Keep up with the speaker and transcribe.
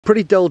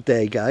Pretty dull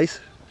day, guys.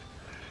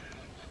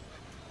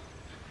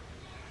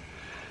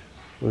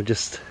 We're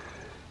just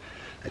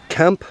at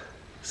camp.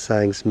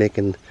 Sang's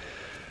making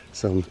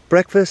some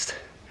breakfast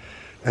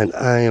and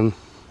I am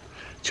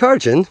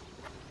charging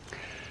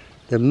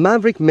the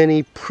Maverick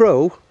Mini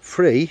Pro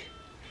free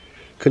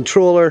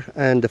controller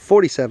and the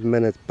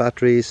 47-minute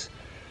batteries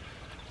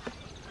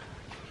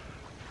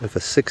with a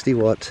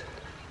 60-watt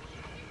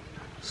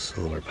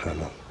solar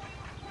panel.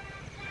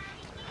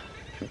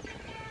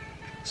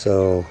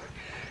 So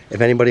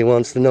if anybody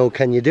wants to know,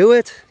 can you do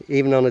it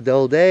even on a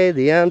dull day,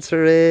 the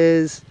answer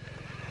is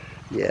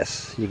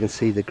yes. You can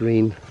see the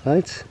green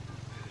lights.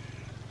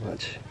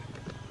 Watch.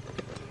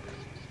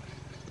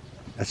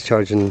 That's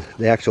charging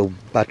the actual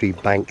battery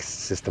bank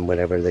system,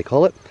 whatever they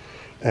call it,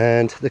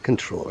 and the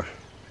controller.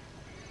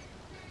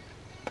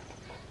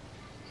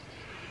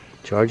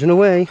 Charging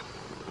away.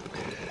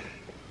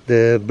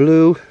 The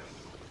blue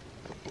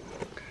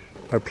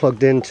are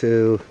plugged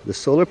into the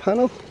solar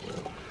panel,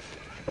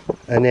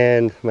 and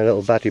then my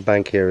little battery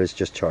bank here is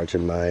just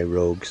charging my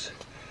Rogues.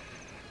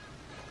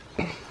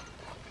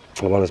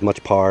 I want as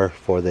much power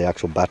for the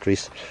actual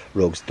batteries.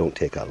 Rogues don't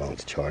take that long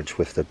to charge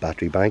with the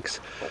battery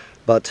banks.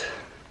 But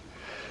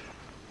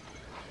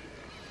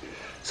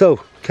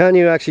so, can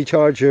you actually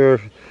charge your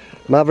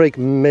Maverick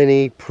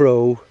Mini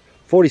Pro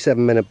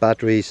 47-minute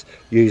batteries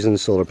using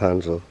solar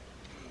panel?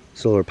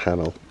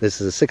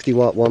 This is a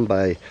 60-watt one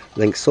by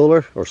Link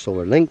Solar or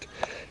Solar Link,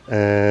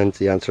 and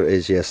the answer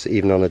is yes,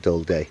 even on a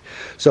dull day.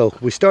 So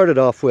we started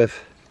off with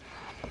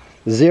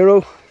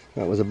 0.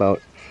 That was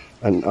about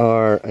an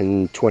hour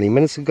and 20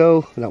 minutes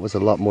ago. That was a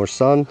lot more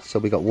sun, so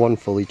we got one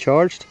fully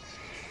charged.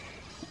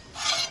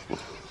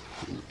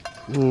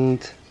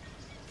 And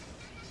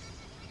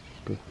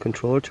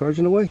controller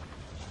charging away.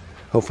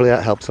 Hopefully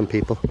that helps some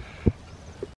people.